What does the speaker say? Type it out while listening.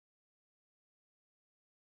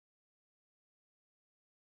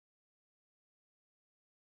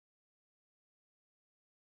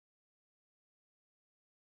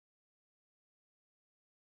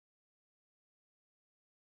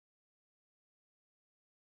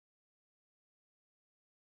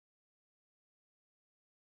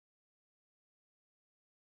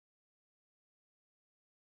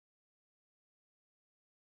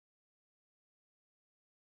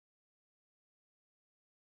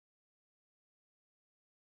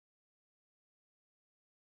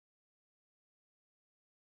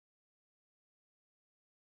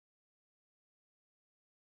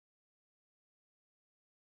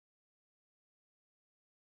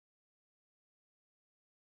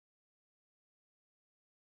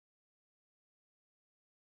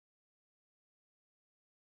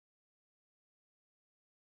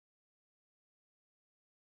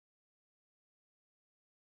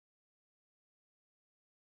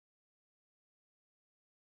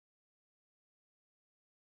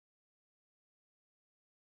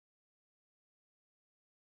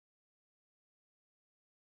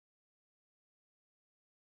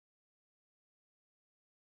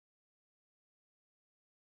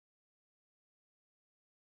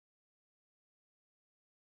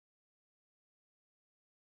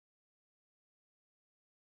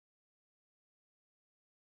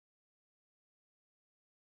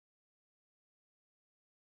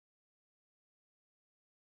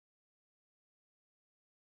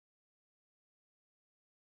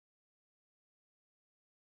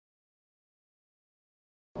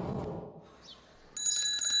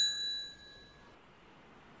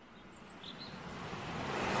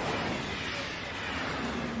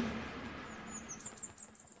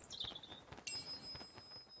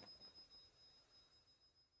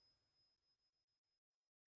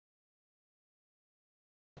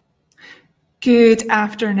Good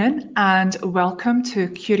afternoon and welcome to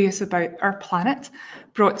Curious About Our Planet,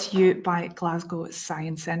 brought to you by Glasgow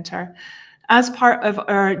Science Centre. As part of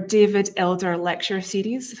our David Elder lecture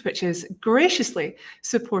series, which is graciously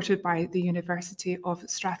supported by the University of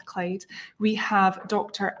Strathclyde, we have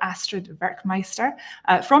Dr. Astrid Werkmeister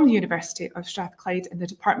from the University of Strathclyde in the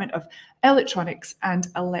Department of Electronics and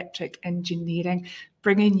Electric Engineering,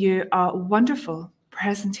 bringing you a wonderful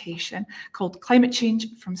presentation called Climate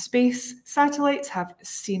Change from Space. Satellites have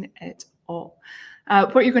seen it all.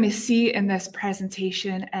 What you're going to see in this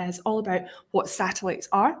presentation is all about what satellites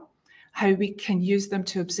are, how we can use them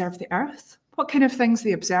to observe the Earth, what kind of things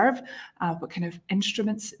they observe, what kind of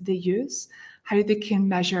instruments they use, how they can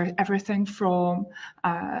measure everything from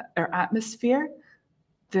our atmosphere,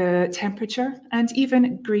 the temperature, and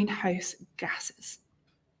even greenhouse gases.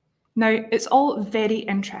 Now, it's all very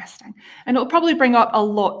interesting, and it'll probably bring up a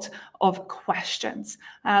lot of questions,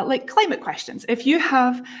 like climate questions. If you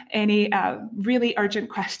have any really urgent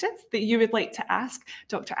questions that you would like to ask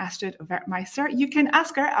Dr. Astrid Werkmeister, you can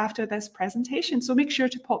ask her after this presentation. So make sure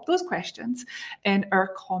to pop those questions in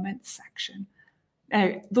our comments section.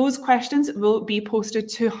 Now, those questions will be posted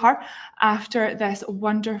to her after this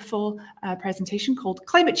wonderful presentation called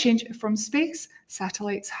Climate Change from Space.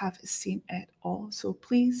 Satellites have seen it all, so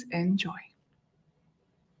please enjoy.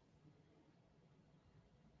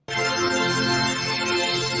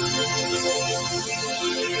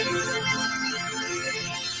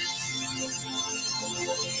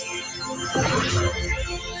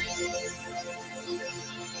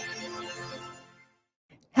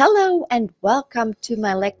 Hello and welcome to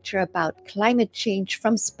my lecture about climate change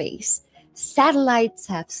from space. Satellites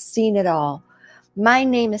have seen it all. My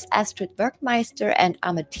name is Astrid Werkmeister and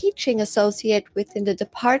I'm a teaching associate within the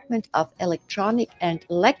Department of Electronic and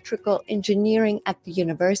Electrical Engineering at the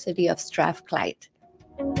University of Strathclyde.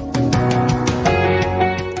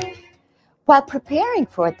 While preparing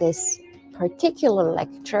for this particular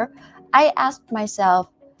lecture, I asked myself,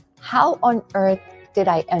 how on earth did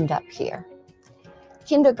I end up here?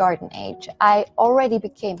 Kindergarten age, I already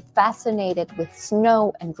became fascinated with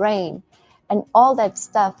snow and rain and all that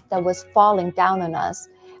stuff that was falling down on us.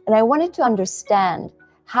 And I wanted to understand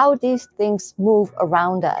how these things move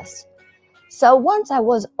around us. So once I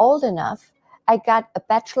was old enough, I got a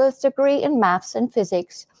bachelor's degree in maths and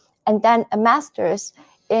physics, and then a master's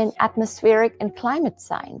in atmospheric and climate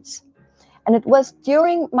science. And it was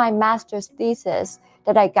during my master's thesis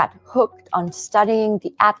that I got hooked on studying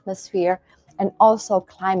the atmosphere and also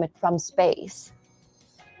climate from space.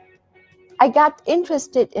 I got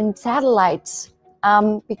interested in satellites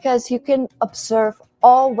because you can observe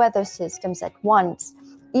all weather systems at once,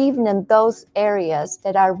 even in those areas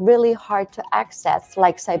that are really hard to access,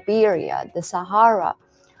 like Siberia, the Sahara,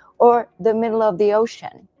 or the middle of the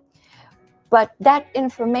ocean. But that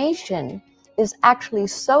information is actually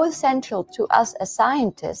so essential to us as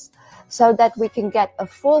scientists so that we can get a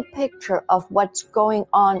full picture of what's going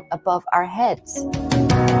on above our heads.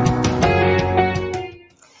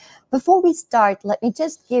 Before we start, let me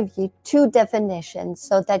just give you two definitions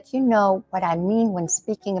so that you know what I mean when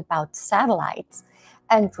speaking about satellites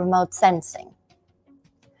and remote sensing.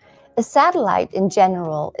 A satellite in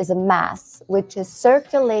general is a mass which is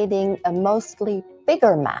circulating a mostly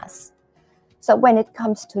bigger mass. So when it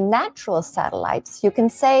comes to natural satellites, you can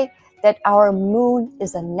say that our moon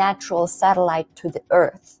is a natural satellite to the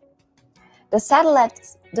Earth. The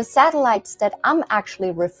satellites that I'm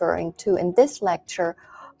actually referring to in this lecture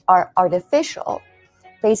are artificial,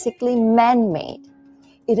 basically man-made.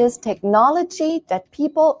 It is technology that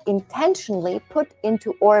people intentionally put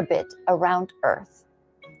into orbit around Earth.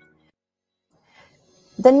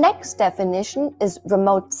 The next definition is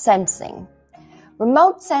remote sensing.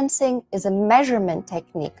 Remote sensing is a measurement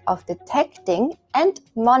technique of detecting and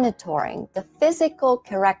monitoring the physical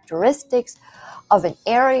characteristics of an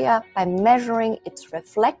area by measuring its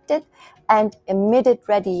reflected and emitted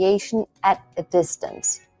radiation at a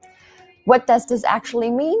distance. What does this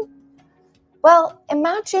actually mean? Well,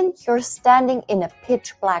 imagine you're standing in a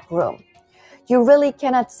pitch black room. You really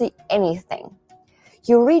cannot see anything.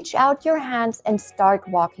 You reach out your hands and start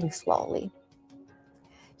walking slowly.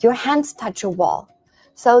 Your hands touch a wall,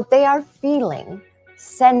 so they are feeling,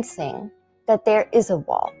 sensing that there is a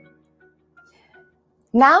wall.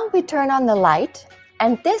 Now we turn on the light,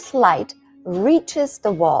 and this light reaches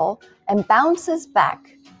the wall and bounces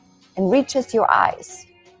back and reaches your eyes.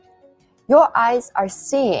 Your eyes are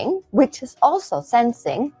seeing, which is also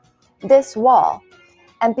sensing, this wall.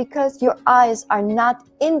 And because your eyes are not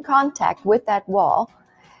in contact with that wall,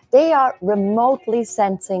 they are remotely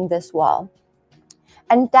sensing this wall.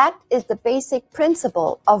 And that is the basic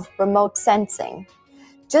principle of remote sensing.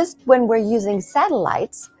 Just when we're using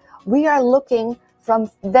satellites, we are looking from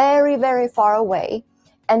very, very far away,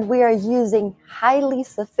 and we are using highly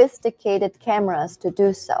sophisticated cameras to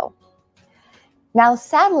do so. Now,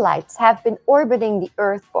 satellites have been orbiting the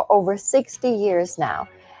Earth for over 60 years now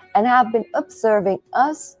and have been observing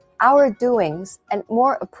us, our doings, and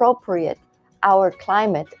more appropriate, our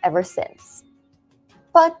climate ever since.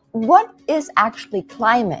 But what is actually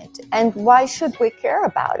climate, and why should we care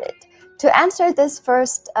about it? To answer this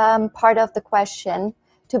first part of the question,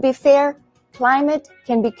 to be fair, climate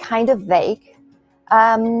can be kind of vague.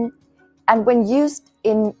 And when used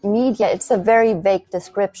in media, it's a very vague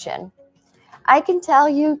description. I can tell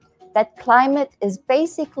you that climate is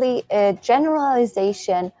basically a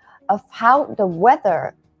generalization of how the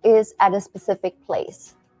weather is at a specific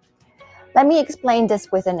place. Let me explain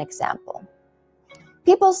this with an example.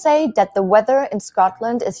 People say that the weather in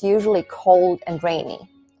Scotland is usually cold and rainy.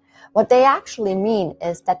 What they actually mean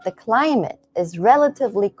is that the climate is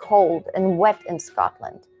relatively cold and wet in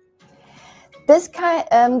Scotland. This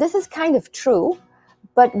is kind of true,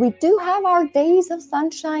 but we do have our days of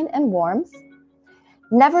sunshine and warmth.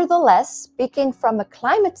 Nevertheless, speaking from a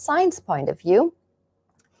climate science point of view,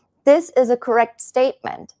 this is a correct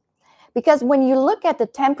statement. Because when you look at the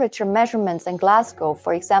temperature measurements in Glasgow,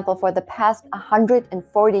 for example, for the past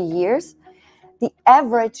 140 years, the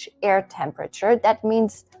average air temperature, that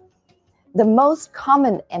means the most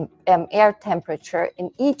common air temperature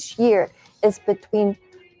in each year, is between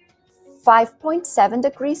 5.7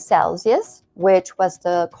 degrees Celsius, which was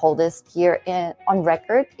the coldest year on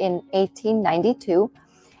record in 1892,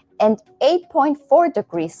 and 8.4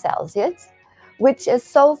 degrees Celsius, which is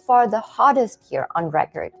so far the hottest year on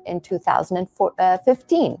record in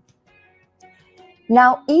 2015.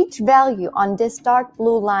 Now, each value on this dark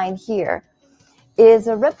blue line here is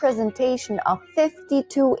a representation of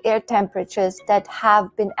 52 air temperatures that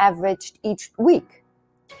have been averaged each week.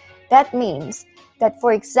 That means that,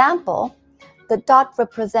 for example, the dot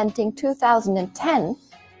representing 2010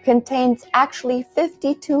 contains actually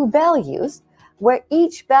 52 values, where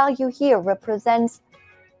each value here represents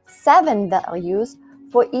 7 values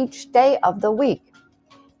for each day of the week.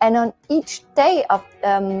 And on each day of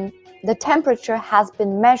the temperature has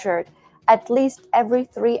been measured at least every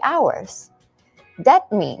 3 hours.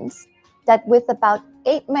 That means that with about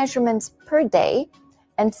 8 measurements per day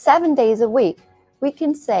and 7 days a week, we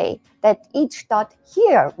can say that each dot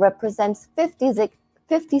here represents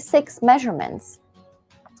 56 measurements.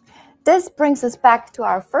 This brings us back to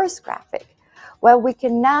our first graphic, where we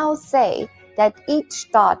can now say that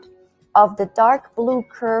each dot of the dark blue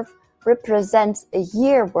curve represents a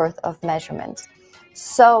year worth of measurements.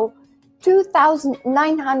 So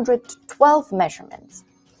 2,912 measurements.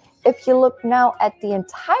 If you look now at the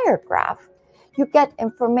entire graph, you get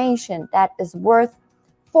information that is worth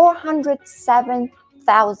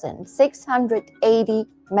 407,680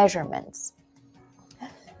 measurements.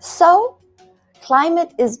 So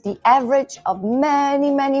climate is the average of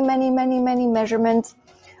many measurements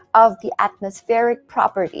of the atmospheric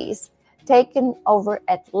properties taken over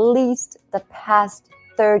at least the past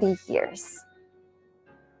 30 years.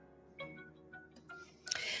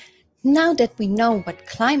 Now that we know what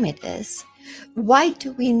climate is, why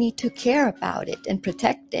do we need to care about it and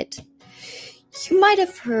protect it? You might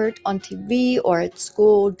have heard on TV or at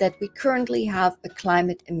school that we currently have a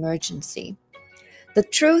climate emergency. The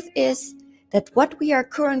truth is that what we are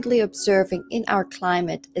currently observing in our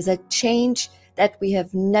climate is a change that we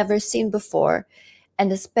have never seen before, and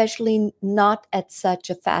especially not at such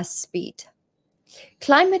a fast speed.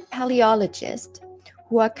 Climate paleologists,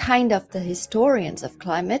 who are kind of the historians of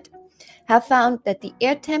climate, have found that the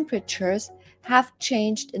air temperatures have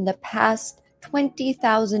changed in the past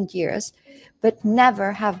 20,000 years, but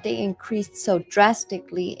never have they increased so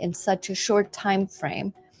drastically in such a short time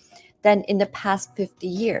frame than in the past 50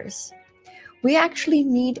 years. We actually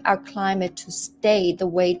need our climate to stay the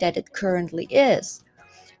way that it currently is,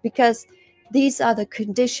 because these are the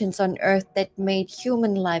conditions on Earth that made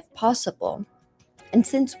human life possible. And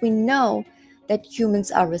since we know that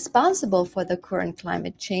humans are responsible for the current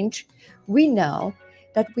climate change, we know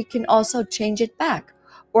that we can also change it back,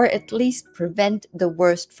 or at least prevent the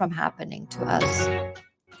worst from happening to us.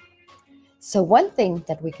 So one thing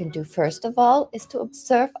that we can do first of all is to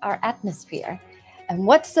observe our atmosphere. And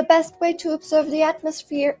what's the best way to observe the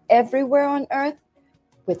atmosphere everywhere on Earth?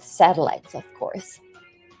 With satellites, of course.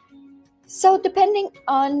 So depending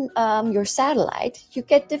on your satellite, you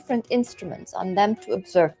get different instruments on them to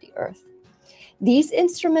observe the Earth. These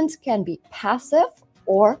instruments can be passive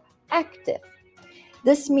or active.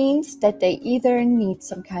 This means that they either need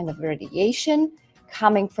some kind of radiation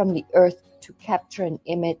coming from the Earth to capture an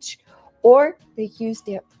image, or they use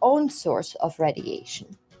their own source of radiation.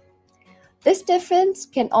 This difference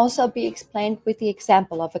can also be explained with the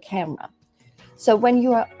example of a camera. So when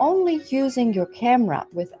you are only using your camera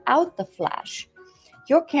without the flash,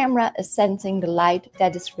 your camera is sensing the light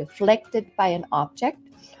that is reflected by an object,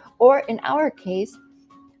 or in our case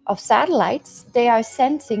of satellites, they are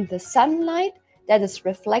sensing the sunlight that is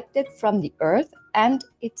reflected from the Earth and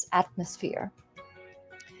its atmosphere.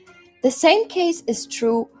 The same case is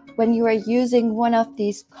true when you are using one of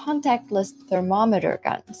these contactless thermometer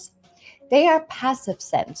guns. They are passive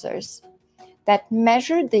sensors that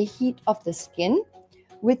measure the heat of the skin,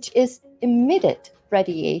 which is emitted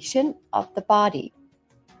radiation of the body.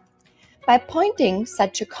 By pointing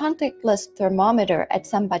such a contactless thermometer at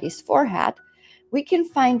somebody's forehead, we can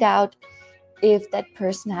find out if that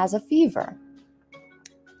person has a fever.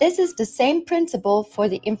 This is the same principle for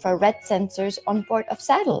the infrared sensors on board of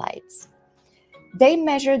satellites. They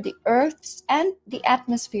measure the Earth's and the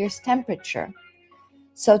atmosphere's temperature.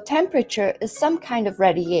 So temperature is some kind of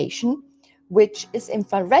radiation, which is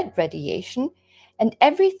infrared radiation, and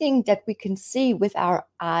everything that we can see with our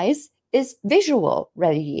eyes is visual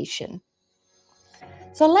radiation.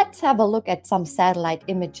 So let's have a look at some satellite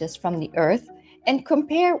images from the Earth and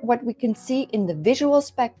compare what we can see in the visual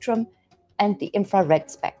spectrum and the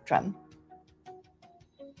infrared spectrum.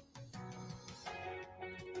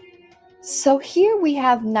 So here we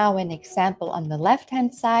have now an example on the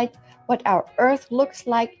left-hand side what our Earth looks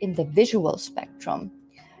like in the visual spectrum.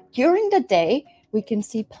 During the day, we can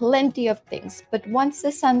see plenty of things, but once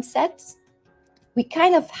the sun sets, we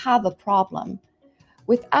kind of have a problem.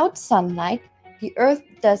 Without sunlight, the Earth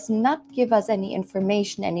does not give us any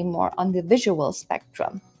information anymore on the visual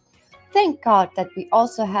spectrum. Thank God that we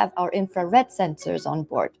also have our infrared sensors on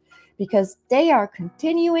board, because they are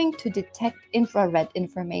continuing to detect infrared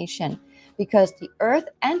information, because the Earth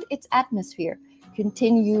and its atmosphere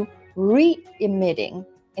continue re-emitting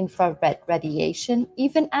infrared radiation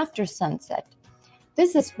even after sunset.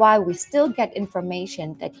 This is why we still get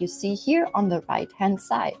information that you see here on the right-hand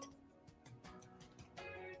side.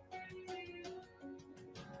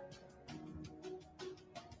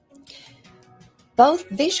 Both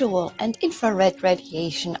visual and infrared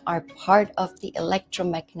radiation are part of the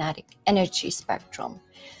electromagnetic energy spectrum.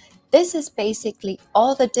 This is basically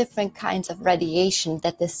all the different kinds of radiation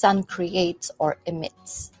that the sun creates or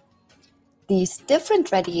emits. These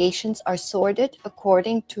different radiations are sorted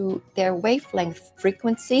according to their wavelength,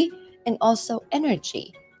 frequency, and also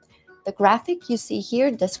energy. The graphic you see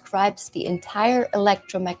here describes the entire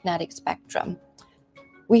electromagnetic spectrum.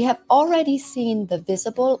 We have already seen the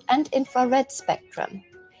visible and infrared spectrum.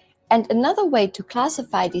 And another way to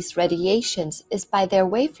classify these radiations is by their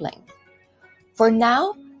wavelength. For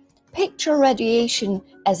now, picture radiation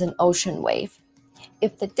as an ocean wave.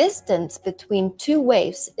 If the distance between two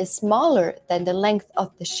waves is smaller than the length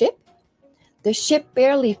of the ship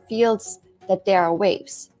barely feels that there are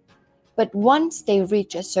waves. But once they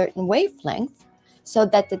reach a certain wavelength, so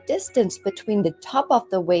that the distance between the top of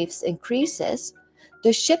the waves increases,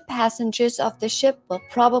 the ship passengers of the ship will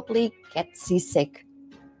probably get seasick.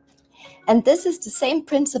 And this is the same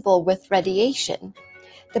principle with radiation.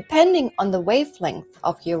 Depending on the wavelength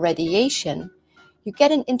of your radiation, you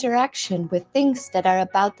get an interaction with things that are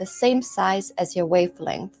about the same size as your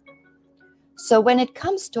wavelength. So when it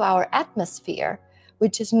comes to our atmosphere,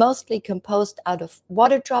 which is mostly composed out of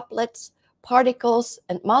water droplets, particles,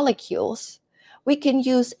 and molecules, we can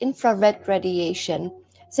use infrared radiation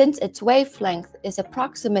since its wavelength is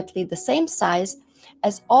approximately the same size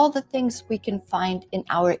as all the things we can find in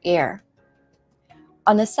our air.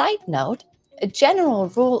 On a side note, a general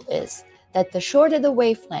rule is that the shorter the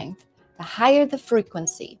wavelength, the higher the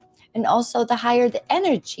frequency, and also the higher the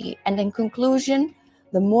energy, and in conclusion,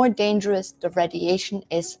 the more dangerous the radiation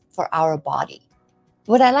is for our body.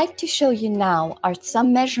 What I'd like to show you now are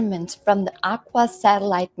some measurements from the Aqua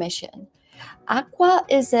satellite mission. Aqua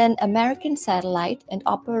is an American satellite and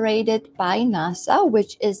operated by NASA,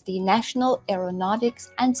 which is the National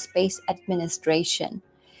Aeronautics and Space Administration.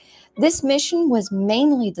 This mission was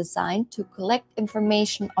mainly designed to collect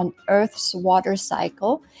information on Earth's water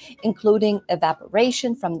cycle, including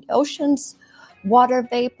evaporation from the oceans, water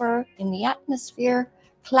vapor in the atmosphere,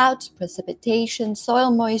 clouds, precipitation,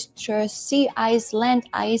 soil moisture, sea ice, land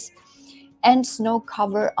ice, and snow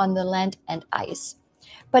cover on the land and ice.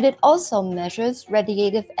 But it also measures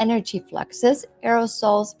radiative energy fluxes,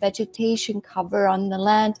 aerosols, vegetation cover on the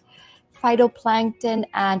land, phytoplankton,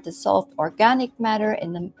 and dissolved organic matter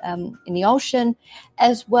in the ocean,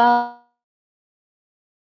 as well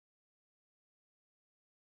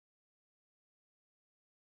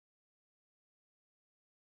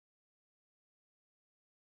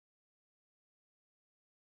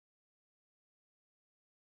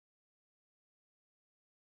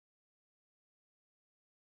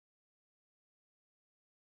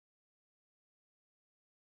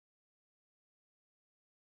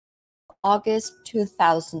August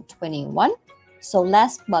 2021, so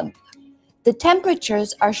last month. The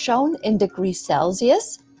temperatures are shown in degrees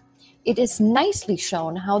Celsius. It is nicely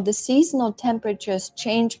shown how the seasonal temperatures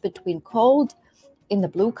change between cold, in the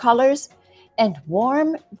blue colors, and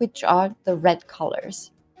warm, which are the red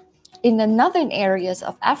colors. In the northern areas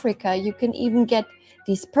of Africa, you can even get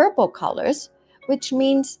these purple colors, which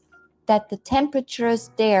means that the temperatures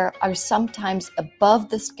there are sometimes above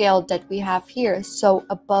the scale that we have here, so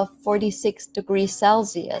above 46 degrees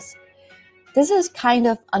Celsius. This is kind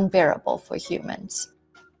of unbearable for humans.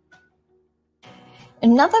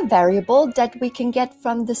 Another variable that we can get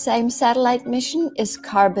from the same satellite mission is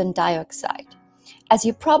carbon dioxide. As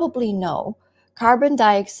you probably know, carbon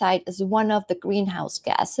dioxide is one of the greenhouse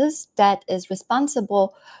gases that is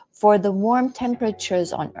responsible for the warm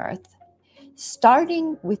temperatures on Earth.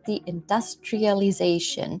 Starting with the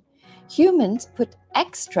industrialization, humans put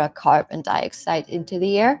extra carbon dioxide into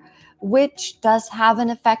the air, which does have an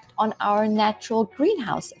effect on our natural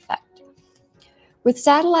greenhouse effect. With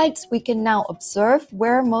satellites, we can now observe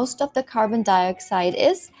where most of the carbon dioxide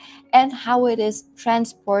is and how it is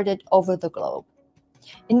transported over the globe.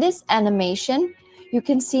 In this animation, you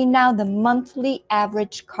can see now the monthly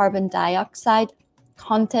average carbon dioxide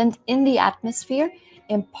content in the atmosphere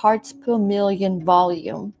in parts per million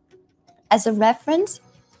volume. As a reference,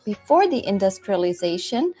 before the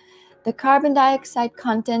industrialization, the carbon dioxide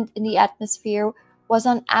content in the atmosphere was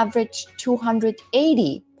on average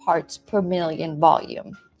 280 parts per million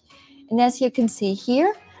volume. And as you can see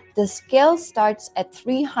here, the scale starts at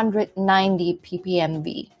 390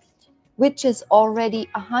 ppmv, which is already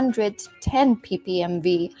 110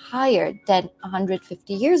 ppmv higher than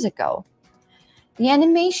 150 years ago. The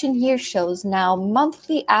animation here shows now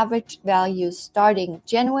monthly average values starting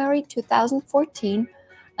January 2014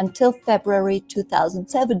 until February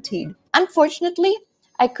 2017. Unfortunately,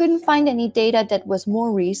 I couldn't find any data that was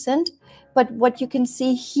more recent, but what you can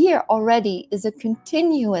see here already is a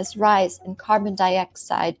continuous rise in carbon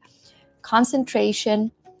dioxide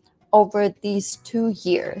concentration over these 2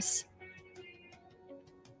 years.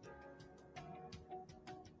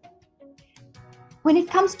 When it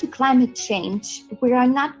comes to climate change, we are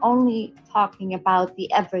not only talking about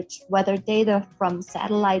the average weather data from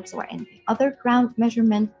satellites or any other ground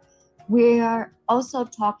measurement, we are also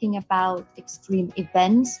talking about extreme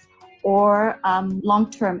events or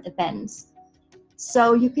long-term events.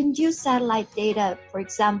 So you can use satellite data, for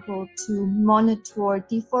example, to monitor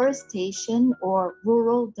deforestation or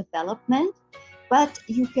rural development, but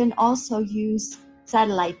you can also use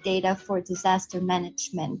satellite data for disaster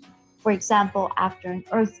management. For example, after an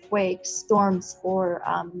earthquake, storms, or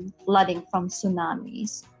flooding from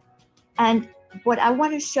tsunamis. And what I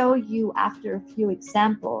want to show you after a few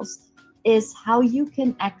examples is how you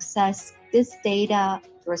can access this data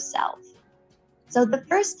yourself. So the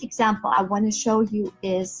first example I want to show you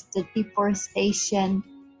is the deforestation,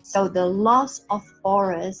 so the loss of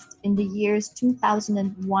forest in the years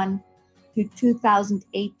 2001 to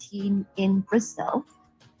 2018 in Brazil.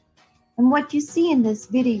 And what you see in this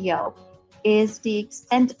video is the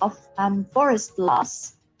extent of forest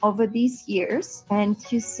loss over these years. And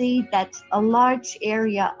you see that a large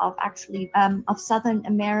area of of Southern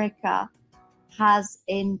America has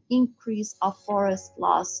an increase of forest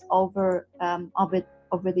loss over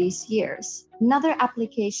these years. Another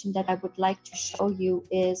application that I would like to show you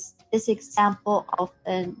is this example of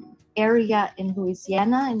an area in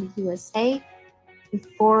Louisiana in the USA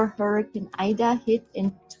before Hurricane Ida hit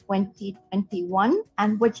in 2021.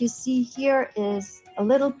 And what you see here is a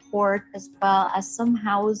little port as well as some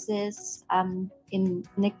houses in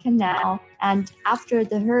the canal. And after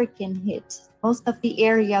the hurricane hit, most of the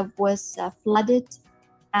area was flooded,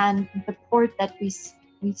 and the port that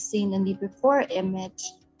we've seen in the before image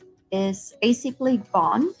is basically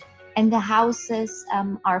gone, and the houses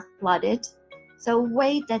are flooded. So a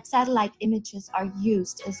way that satellite images are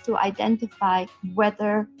used is to identify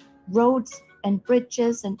whether roads and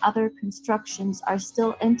bridges and other constructions are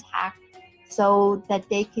still intact so that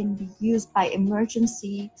they can be used by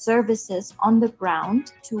emergency services on the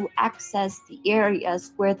ground to access the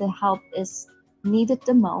areas where the help is needed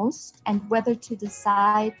the most, and whether to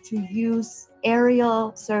decide to use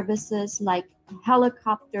aerial services like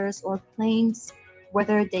helicopters or planes,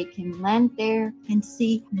 whether they can land there, and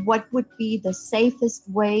see what would be the safest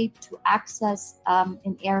way to access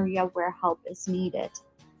an area where help is needed.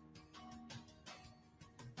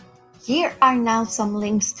 Here are now some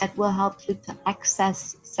links that will help you to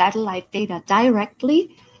access satellite data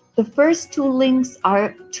directly. The first two links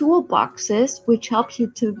are toolboxes, which help you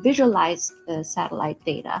to visualize the satellite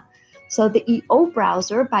data. So the EO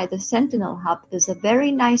browser by the Sentinel Hub is a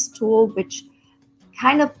very nice tool which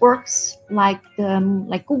kind of works like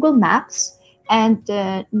Google Maps, and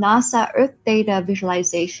the NASA Earth Data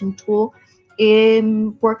Visualization tool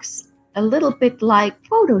works a little bit like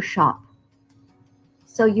Photoshop.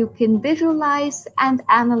 So you can visualize and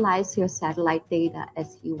analyze your satellite data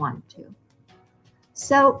as you want to.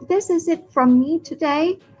 So this is it from me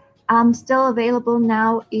today. I'm still available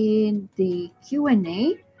now in the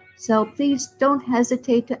Q&A. So please don't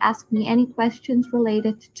hesitate to ask me any questions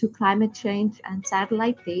related to climate change and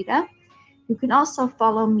satellite data. You can also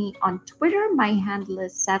follow me on Twitter. My handle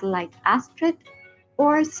is satelliteastrid,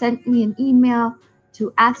 or send me an email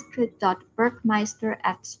to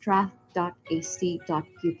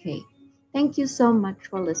astrid.bergmeister@strath.ac.uk. Thank you so much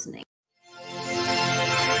for listening.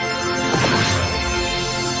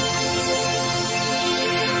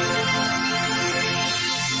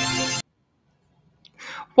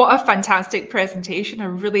 What a fantastic presentation. I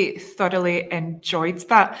really thoroughly enjoyed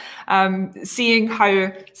that. Seeing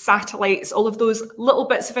how satellites, all of those little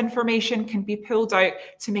bits of information can be pulled out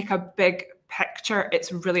to make a big picture.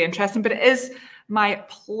 It's really interesting, but it is my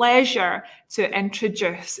pleasure to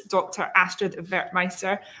introduce Dr. Astrid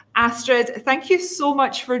Werkmeister. Astrid, thank you so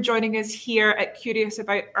much for joining us here at Curious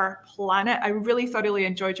About Our Planet. I really thoroughly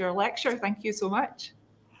enjoyed your lecture. Thank you so much.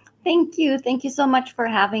 Thank you. Thank you so much for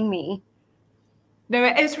having me. Now,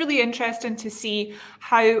 it is really interesting to see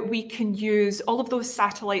how we can use all of those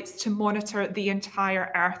satellites to monitor the entire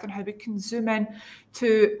Earth, and how we can zoom in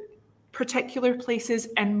to particular places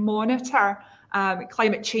and monitor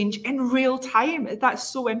climate change in real time. That's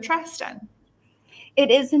so interesting. It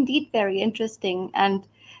is indeed very interesting. And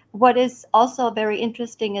what is also very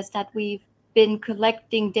interesting is that we've been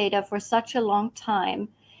collecting data for such a long time,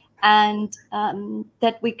 and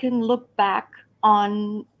that we can look back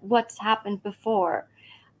on what's happened before.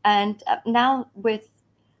 And now with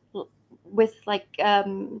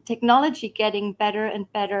technology getting better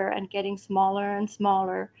and better and getting smaller and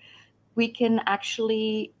smaller, we can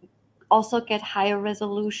actually also get higher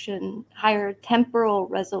resolution, higher temporal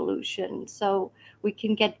resolution. So we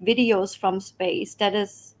can get videos from space that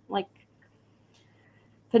is like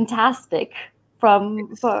fantastic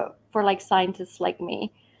for like scientists like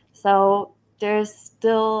me. So there's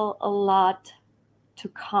still a lot to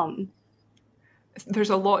come. There's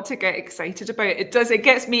a lot to get excited about. It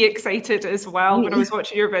gets me excited as well. When I was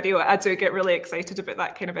watching your video, I do get really excited about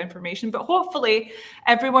that kind of information. But hopefully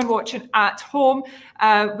everyone watching at home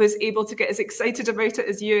was able to get as excited about it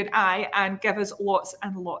as you and I, and give us lots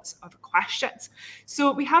and lots of questions.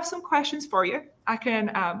 So we have some questions for you. I can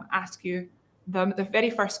ask you them. The very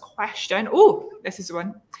first question, this is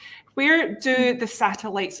one. Where do the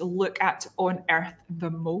satellites look at on Earth the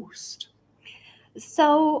most?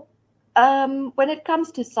 So when it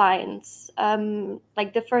comes to science,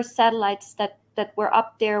 like the first satellites that were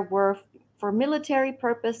up there were for military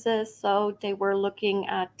purposes. So they were looking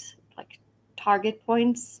at like target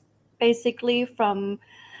points, basically from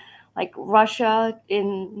like Russia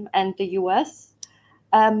and the US.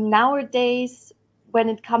 Nowadays, when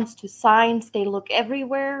it comes to science, they look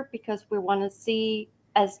everywhere because we want to see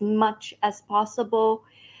as much as possible.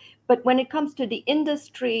 But when it comes to the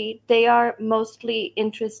industry, they are mostly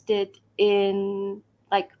interested in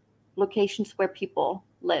like locations where people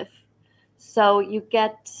live. So you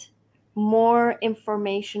get more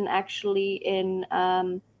information actually in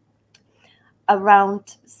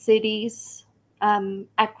around cities,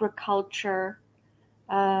 agriculture,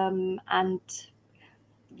 and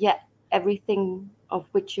everything of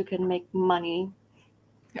which you can make money.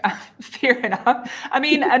 Yeah, fair enough. I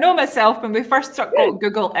mean, I know myself, when we first got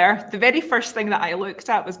Google Earth, the very first thing that I looked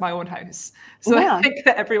at was my own house. So yeah. I think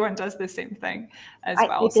that everyone does the same thing as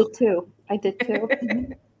well. I did too.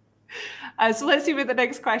 So let's see what the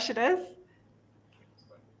next question is.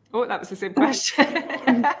 Oh, that was the same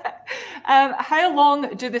question. How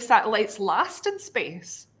long do the satellites last in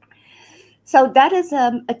space? So that is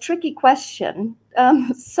a tricky question.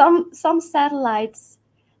 Some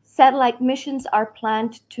satellite missions are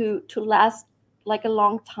planned to last like a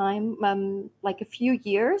long time, like a few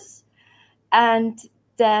years. And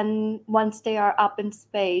then once they are up in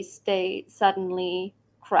space, they suddenly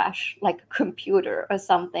crash like a computer or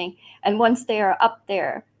something. And once they are up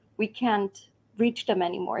there, we can't reach them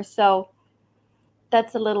anymore. So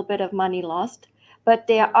that's a little bit of money lost. But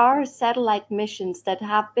there are satellite missions that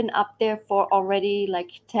have been up there for already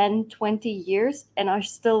like 10, 20 years and are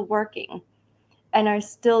still working and are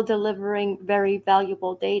still delivering very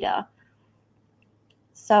valuable data.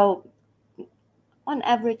 So on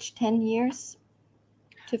average, 10 years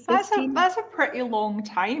to 15. That's a pretty long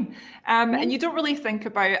time. And you don't really think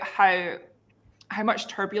about how much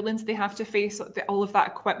turbulence they have to face, all of that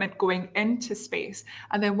equipment going into space.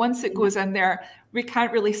 And then once it goes in there, we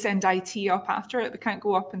can't really send IT up after it. We can't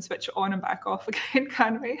go up and switch it on and back off again,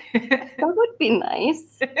 can we? That would be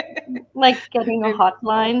nice. Like getting a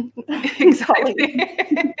hotline. Exactly.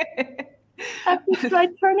 Have you tried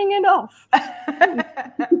turning it off?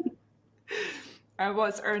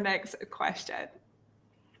 What's our next question?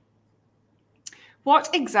 What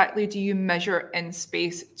exactly do you measure in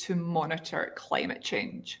space to monitor climate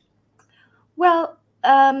change? Well,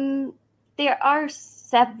 there are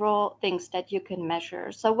several things that you can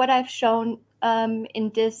measure. So what I've shown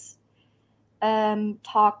in this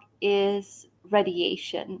talk is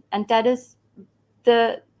radiation, and that is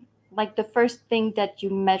the first thing that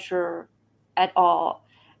you measure at all.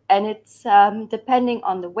 And it's depending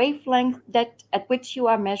on the wavelength at which you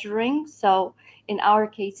are measuring. So in our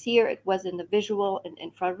case here, it was in the visual and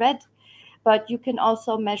infrared, but you can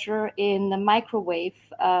also measure in the microwave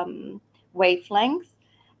wavelength,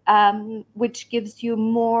 which gives you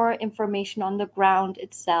more information on the ground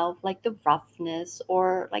itself, like the roughness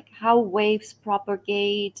or like how waves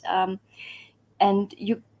propagate. And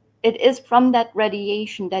it is from that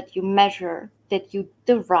radiation that you measure, that you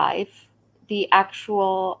derive the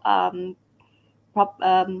actual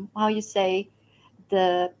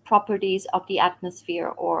the properties of the atmosphere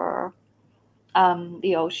or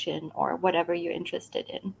the ocean or whatever you're interested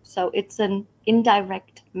in. So it's an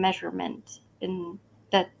indirect measurement in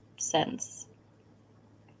that sense.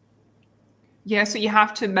 Yeah, so you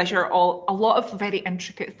have to measure a lot of very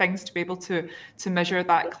intricate things to be able to measure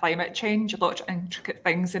that climate change, a lot of intricate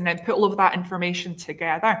things, and then put all of that information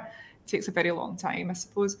together. It takes a very long time, I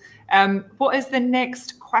suppose. What is the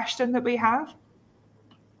next question that we have?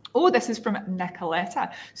 Oh, this is from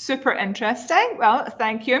Nicoletta. Super interesting. Well,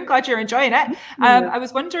 thank you. I'm glad you're enjoying it. I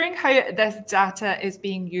was wondering how this data is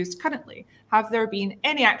being used currently. Have there been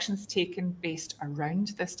any actions taken based around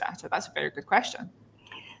this data? That's a very good question.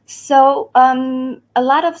 So a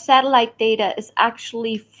lot of satellite data is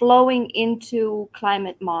actually flowing into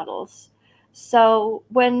climate models. So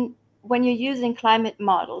when you're using climate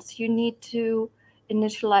models, you need to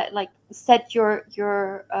initialize, like set your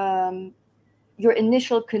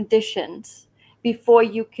initial conditions before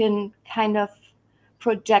you can kind of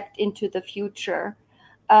project into the future.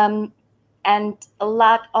 And a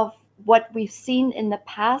lot of what we've seen in the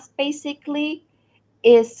past basically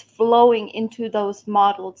is flowing into those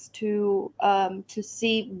models to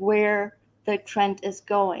see where the trend is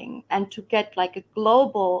going and to get like a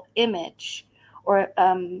global image or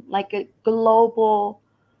like a global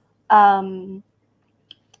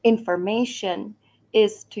information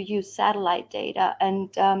is to use satellite data,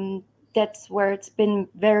 and that's where it's been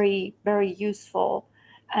very, very useful.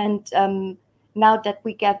 And now that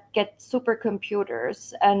we get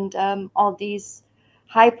supercomputers and all these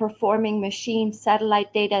high-performing machines,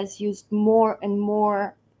 satellite data is used more and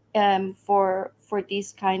more for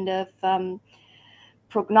these kind of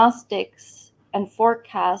prognostics and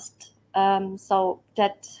forecast. So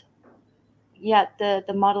that, yeah,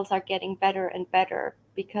 the models are getting better and better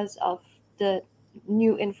because of the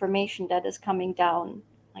new information that is coming down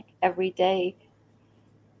like every day.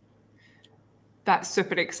 That's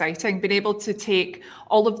super exciting. Being able to take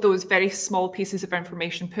all of those very small pieces of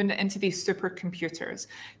information, putting it into these supercomputers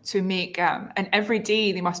to make, and every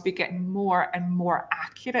day they must be getting more and more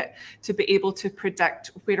accurate to be able to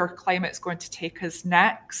predict where our climate's going to take us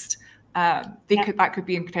next. That could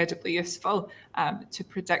be incredibly useful to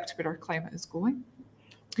predict where our climate is going.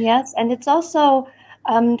 Yes, and it's also,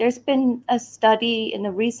 there's been a study in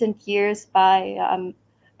the recent years by a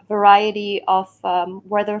variety of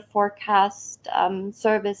weather forecast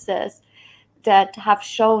services that have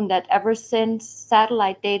shown that ever since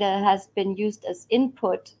satellite data has been used as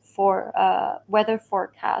input for weather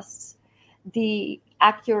forecasts, the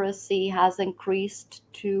accuracy has increased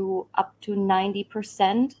to up to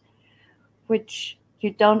 90%, which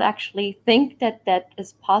you don't actually think that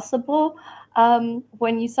is possible.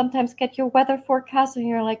 When you sometimes get your weather forecast and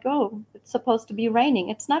you're like, oh, it's supposed to be raining.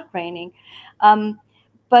 It's not raining.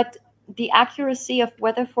 But the accuracy of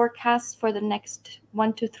weather forecasts for the next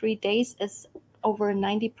 1 to 3 days is over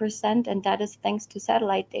 90%, and that is thanks to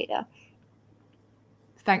satellite data.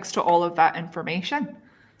 Thanks to all of that information.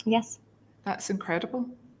 Yes. That's incredible.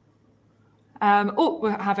 We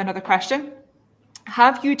have another question.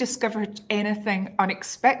 Have you discovered anything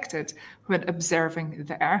unexpected when observing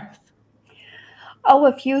the Earth? Oh,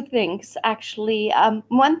 a few things, actually.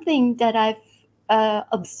 One thing that I've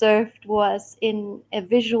observed was in a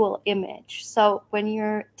visual image. So when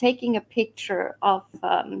you're taking a picture of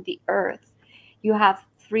the Earth, you have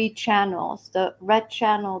three channels: the red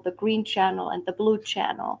channel, the green channel, and the blue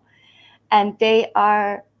channel. And they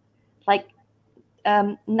are like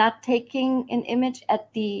not taking an image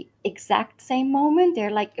at the exact same moment.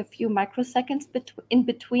 They're like a few microseconds in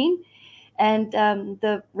between. And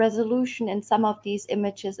the resolution in some of these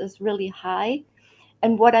images is really high.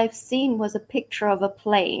 And what I've seen was a picture of a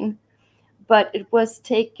plane, but it was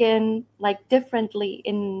taken like differently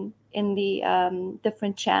in the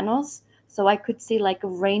different channels. So I could see like a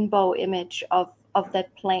rainbow image of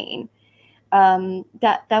that plane.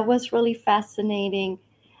 That was really fascinating.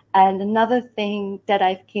 And another thing that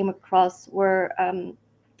I've came across were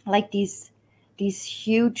like these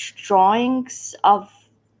huge drawings of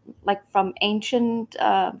like from ancient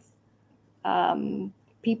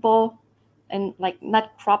people, and like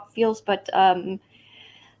not crop fields, but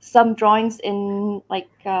some drawings in like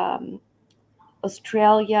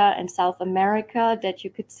Australia and South America that you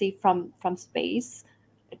could see from space.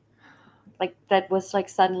 Like that was like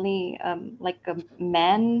suddenly like a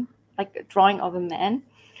man, like a drawing of a man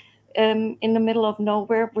in the middle of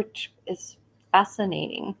nowhere, which is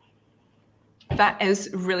fascinating. That is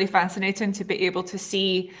really fascinating to be able to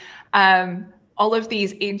see all of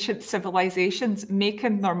these ancient civilizations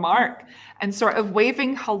making their mark and sort of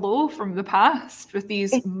waving hello from the past with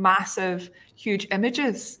these massive, huge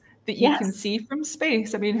images that you can see from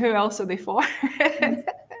space. I mean, who else are they for?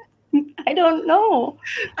 I don't know.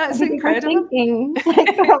 That's incredible. Thinking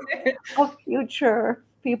like of future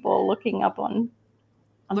people looking up on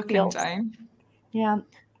looking fields. Down. Yeah.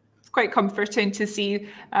 It's quite comforting to see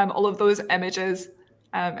all of those images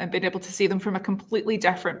and being able to see them from a completely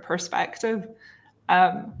different perspective.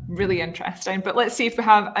 Really interesting. But let's see if we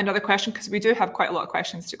have another question, because we do have quite a lot of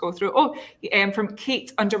questions to go through. Oh, from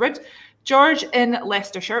Kate Underwood. George in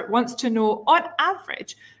Leicestershire wants to know, on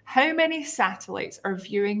average, how many satellites are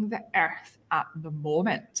viewing the Earth at the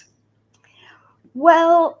moment?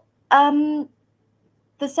 Well,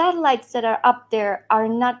 the satellites that are up there are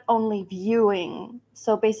not only viewing,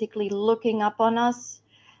 so basically looking up on us.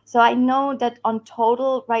 So I know that on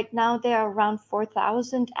total right now there are around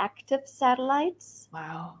 4,000 active satellites.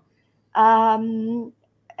 Wow. And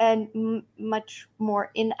much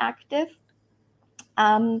more inactive.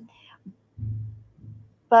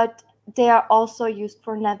 But they are also used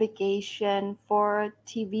for navigation, for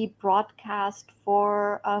TV broadcast,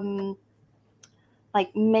 for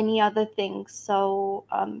like many other things. So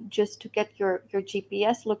just to get your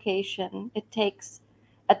GPS location, it takes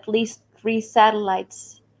at least 3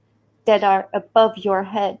 satellites that are above your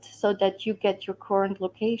head so that you get your current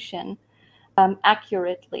location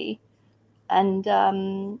accurately. And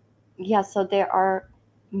yeah, so there are,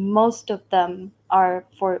 most of them are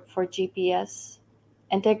for GPS,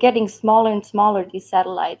 and they're getting smaller and smaller, these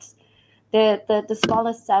satellites. The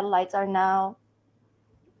smallest satellites are now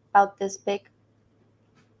about this big.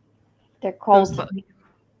 They're called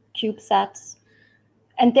CubeSats,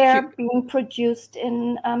 and they're being produced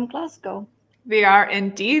in Glasgow. They are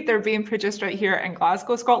indeed. They're being produced right here in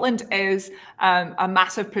Glasgow. Scotland is a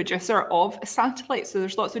massive producer of satellites, so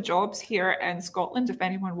there's lots of jobs here in Scotland. If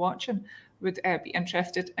anyone watching would be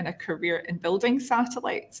interested in a career in building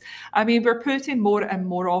satellites, I mean, we're putting more and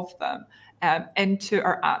more of them into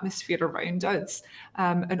our atmosphere around us,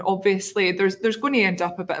 and obviously there's going to end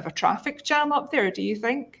up a bit of a traffic jam up there. Do you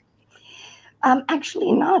think?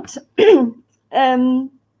 Actually, not.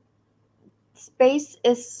 Space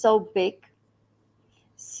is so big.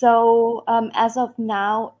 So as of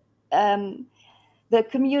now, the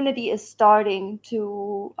community is starting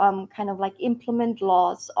to kind of like implement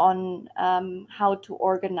laws on how to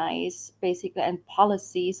organize basically, and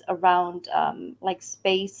policies around like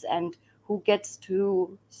space and who gets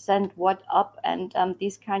to send what up, and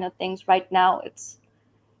these kind of things. Right now, it's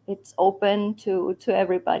open to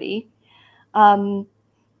everybody, and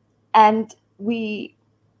we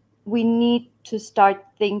need to start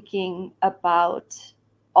thinking about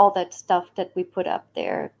all that stuff that we put up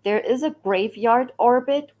there. There is a graveyard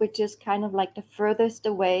orbit, which is kind of like the furthest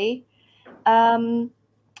away,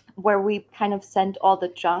 where we kind of send all the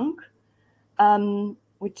junk,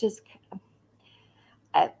 which is,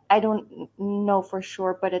 I don't know for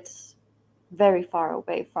sure, but it's very far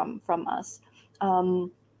away from us.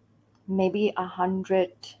 Maybe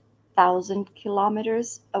 100,000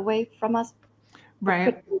 kilometers away from us.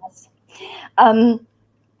 Right.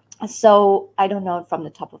 So I don't know from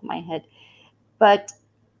the top of my head, but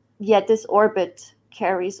yeah, this orbit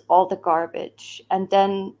carries all the garbage. And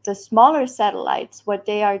then the smaller satellites, what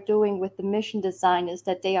they are doing with the mission design is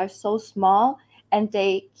that they are so small and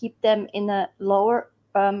they keep them in a lower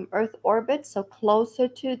Earth orbit, so closer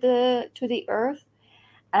to the Earth,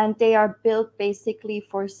 and they are built basically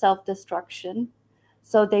for self-destruction.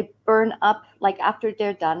 So they burn up, like after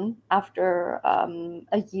they're done, after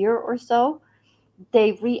a year or so,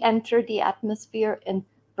 they re-enter the atmosphere and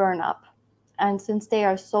burn up. And since they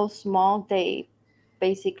are so small, they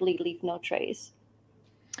basically leave no trace.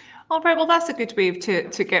 All right, well, that's a good way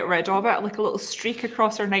to get rid of it, like a little streak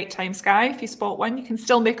across our nighttime sky. If you spot one, you can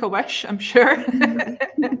still make a wish, I'm sure.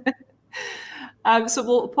 So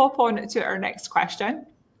we'll pop on to our next question.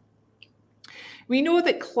 We know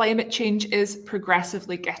that climate change is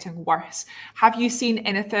progressively getting worse. Have you seen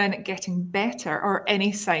anything getting better or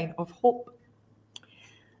any sign of hope?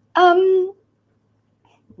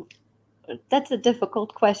 That's a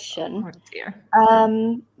difficult question. Oh dear.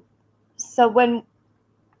 So when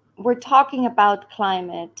we're talking about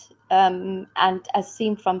climate, and as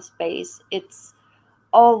seen from space, it's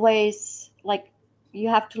always like you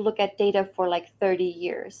have to look at data for like 30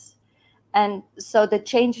 years. And so the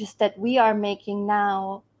changes that we are making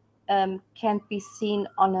now can't be seen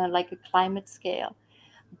on a climate scale.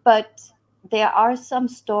 But there are some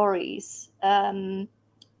stories that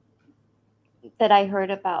I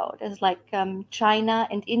heard about. It's like China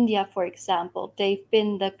and India, for example. They've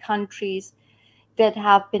been the countries that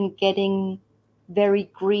have been getting very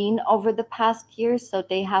green over the past years. So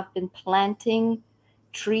they have been planting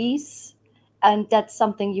trees, and that's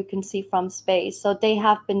something you can see from space. So they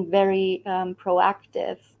have been very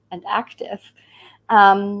proactive and active,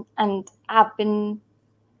 and have been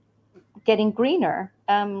getting greener,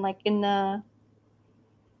 like in a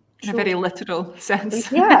very literal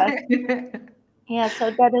sense. Yeah. Yeah,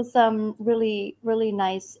 so that is really, really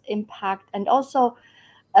nice impact. And also,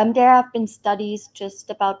 there have been studies just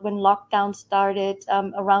about when lockdown started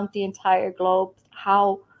around the entire globe,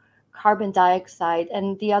 how carbon dioxide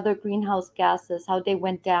and the other greenhouse gases, how they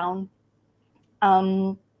went down.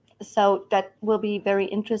 So that will be very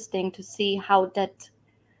interesting to see how that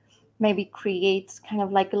maybe creates kind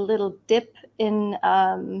of like a little dip in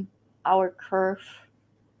our curve.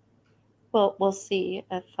 We'll see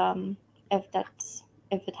if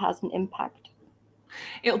it has an impact.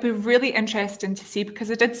 It'll be really interesting to see, because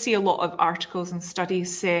I did see a lot of articles and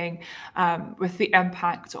studies saying with the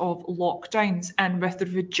impact of lockdowns and with the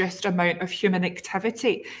reduced amount of human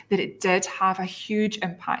activity, that it did have a huge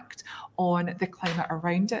impact on the climate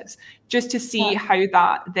around us. Just to see how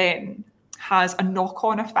that then has a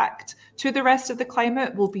knock-on effect to the rest of the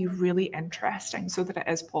climate will be really interesting, so that it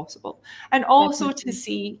is possible. And also Definitely. To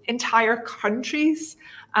see entire countries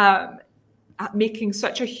making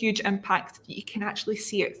such a huge impact that you can actually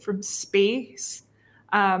see it from space,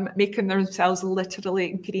 making themselves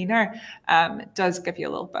literally greener, does give you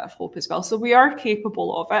a little bit of hope as well. So we are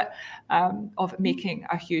capable of it, of making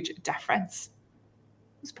a huge difference.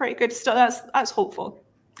 It's pretty good. Still, that's hopeful.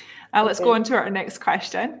 Let's go on to our next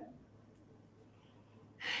question.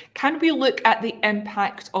 Can we look at the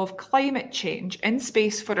impact of climate change in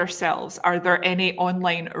space for ourselves? Are there any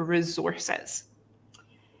online resources?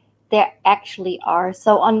 There actually are.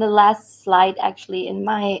 So on the last slide, actually in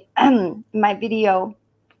my my video,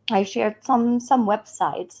 I shared some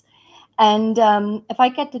websites, and if I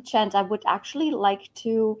get the chance, I would actually like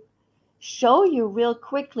to show you real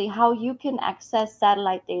quickly how you can access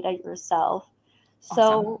satellite data yourself. Awesome.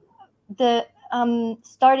 So the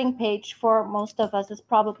starting page for most of us is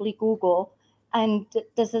probably Google, and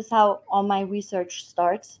this is how all my research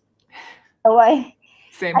starts. So I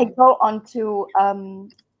go onto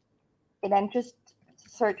and then just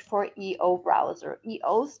search for EO browser.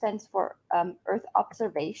 EO stands for Earth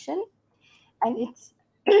Observation, and it's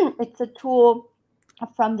it's a tool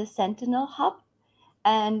from the Sentinel Hub.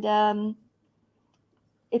 And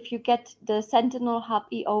if you get the Sentinel Hub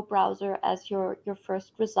EO browser as your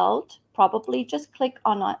first result, probably just click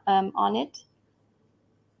on it,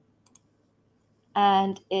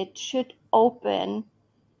 and it should open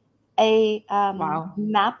a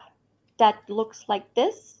map that looks like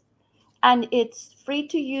this. And it's free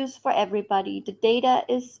to use for everybody. The data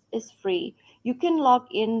is free. You can log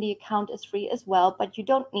in. The account is free as well, but you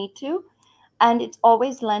don't need to. And it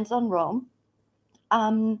always lands on Roam.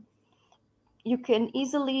 You can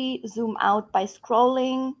easily zoom out by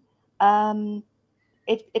scrolling.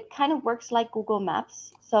 It kind of works like Google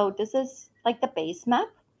Maps. So this is like the base map.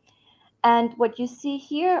 And what you see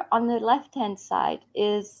here on the left-hand side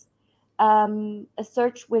is a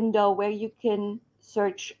search window where you can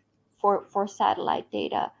search for satellite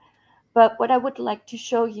data. But what I would like to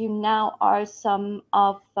show you now are some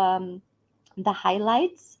of the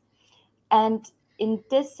highlights. And in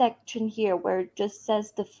this section here, where it just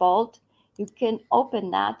says default, you can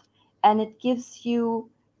open that, and it gives you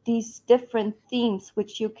these different themes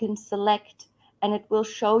which you can select, and it will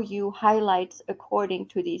show you highlights according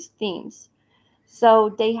to these themes. So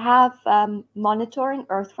they have monitoring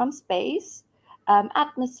Earth from space,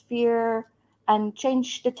 atmosphere, and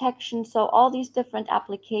change detection. So all these different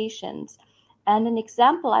applications. And an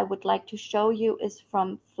example I would like to show you is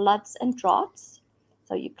from floods and droughts.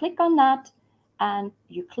 So you click on that and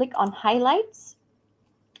you click on highlights.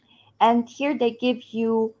 And here they give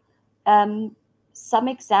you some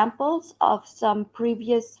examples of some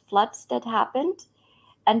previous floods that happened.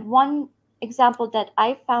 And one example that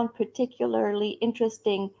I found particularly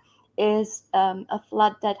interesting is a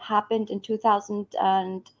flood that happened in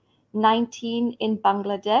 2019 in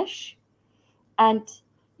Bangladesh. And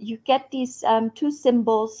you get these two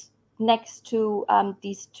symbols next to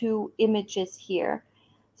these two images here.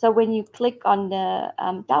 So when you click on the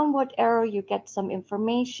downward arrow, you get some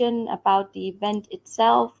information about the event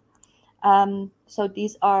itself. So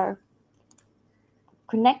these are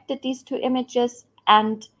connected, these two images,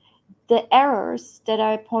 and the arrows that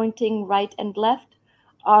are pointing right and left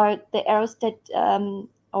are the arrows that,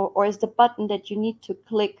 or is the button that you need to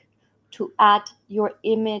click to add your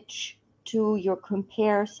image to your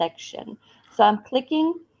compare section. So I'm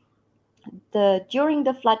clicking the during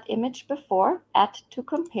the flood image before, add to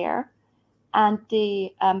compare, and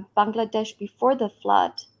the Bangladesh before the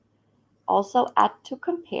flood, also add to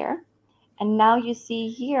compare. And now you see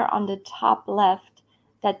here on the top left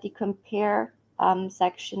that the compare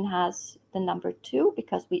section has the number 2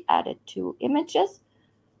 because we added 2 images.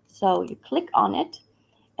 So you click on it,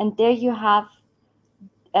 and there you have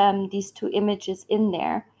these 2 images in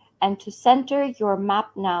there. And to center your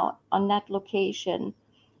map now on that location,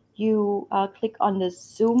 you click on the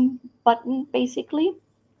zoom button basically,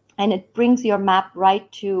 and it brings your map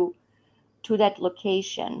right to that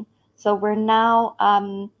location. So we're now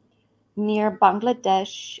near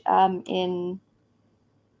Bangladesh in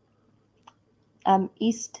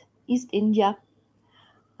East India,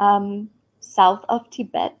 south of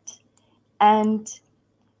Tibet. And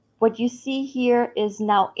what you see here is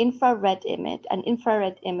now an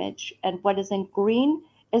infrared image. And what is in green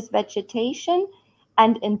is vegetation,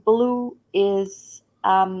 and in blue is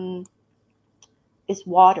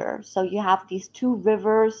water. So you have these 2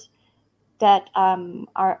 rivers that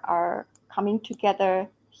are coming together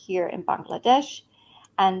here in Bangladesh.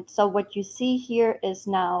 And so what you see here is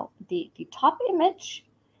now the top image.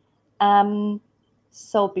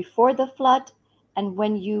 So before the flood, and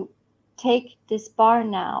when you take this bar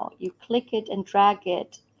now, you click it and drag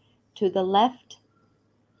it to the left.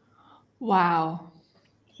 Wow.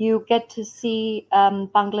 You get to see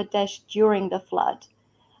Bangladesh during the flood.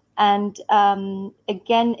 And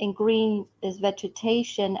again, in green is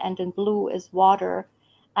vegetation, and in blue is water.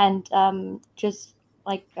 And just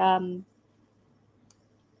like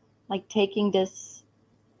taking this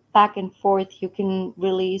back and forth, you can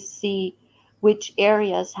really see which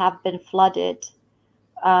areas have been flooded,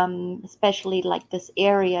 especially like this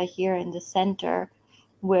area here in the center,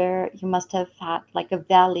 where you must have had like a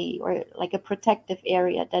valley or like a protective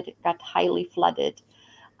area that got highly flooded.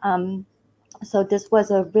 So this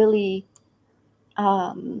was a really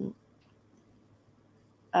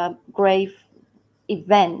grave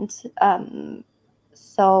event.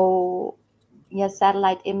 So yes,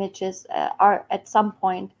 satellite images are at some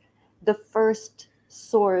point the first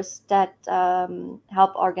source that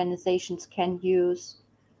help organizations can use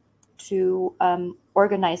to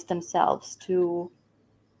organize themselves, to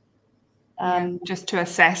just to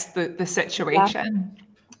assess the situation. Yeah,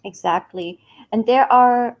 exactly. And there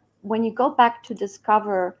are, when you go back to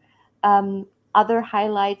discover, other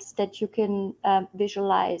highlights that you can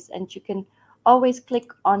visualize, and you can always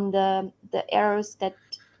click on the arrows that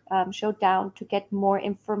show down to get more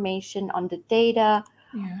information on the data,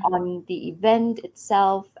 on the event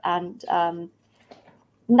itself, and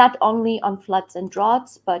not only on floods and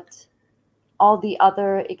droughts, but all the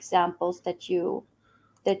other examples that you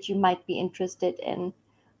might be interested in.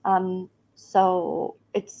 So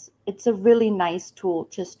it's a really nice tool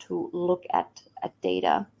just to look at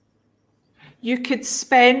data. You could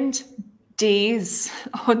spend days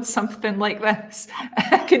on something like this.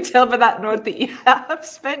 I can tell by that nod that you have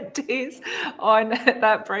spent days on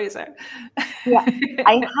that browser. Yeah,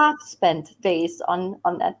 I have spent days on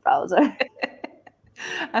that browser.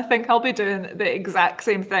 I think I'll be doing the exact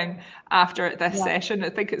same thing after this Yeah. session. I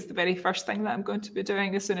think it's the very first thing that I'm going to be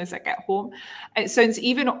doing as soon as I get home. It sounds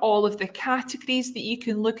even all of the categories that you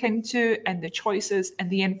can look into and the choices and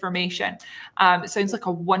the information. It sounds like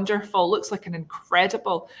a wonderful, looks like an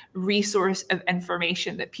incredible resource of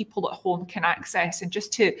information that people at home can access. And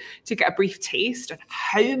just to get a brief taste of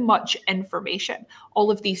how much information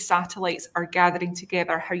all of these satellites are gathering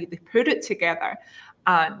together, how they put it together,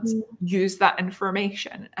 and use that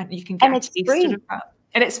information, and you can get a taste of that.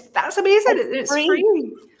 And that's amazing. It's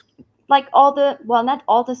free. Like all the, well, not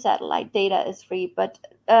all the satellite data is free, but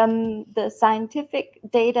the scientific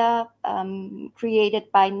data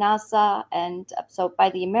created by NASA and so by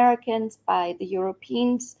the Americans, by the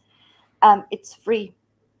Europeans, it's free.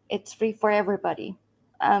 It's free for everybody.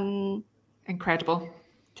 Incredible.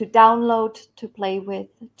 To download, to play with,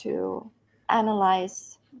 to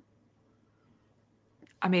analyze.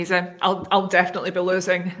 Amazing. I'll definitely be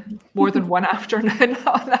losing more than one afternoon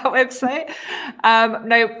on that website.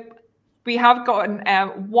 Now, we have gotten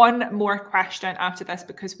one more question after this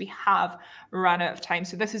because we have run out of time.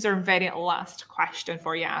 So this is our very last question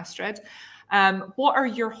for you, Astrid. What are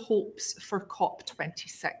your hopes for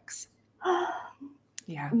COP26?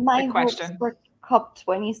 Yeah, my big question. Hopes for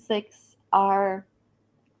COP26 are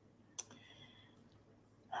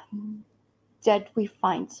that we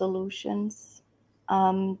find solutions.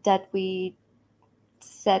 That we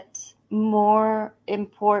set more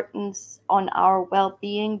importance on our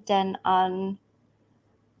well-being than on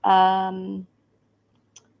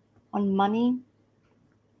money.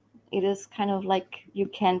 It is kind of like you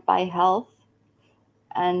can't buy health,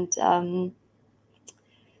 and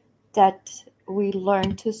that we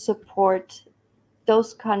learn to support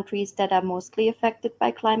those countries that are mostly affected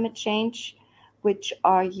by climate change, which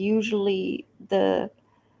are usually the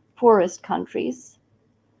poorest countries.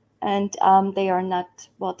 And they are not,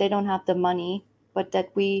 well, they don't have the money, but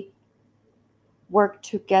that we work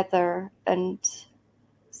together and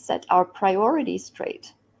set our priorities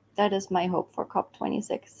straight. That is my hope for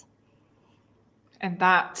COP26. And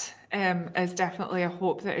that is definitely a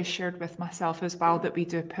hope that is shared with myself as well, that we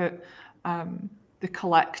do put the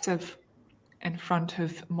collective in front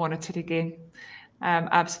of monetary gain.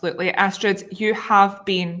 Absolutely. Astrid, you have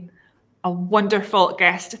been a wonderful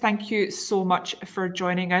guest. Thank you so much for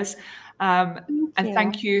joining us. And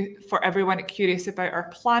thank you for everyone Curious About Our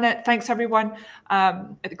Planet. Thanks everyone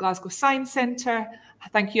at the Glasgow Science Centre.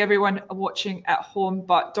 Thank you everyone watching at home.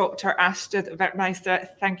 But Dr. Astrid Werkmeister,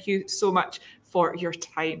 thank you so much for your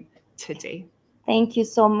time today. Thank you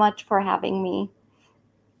so much for having me.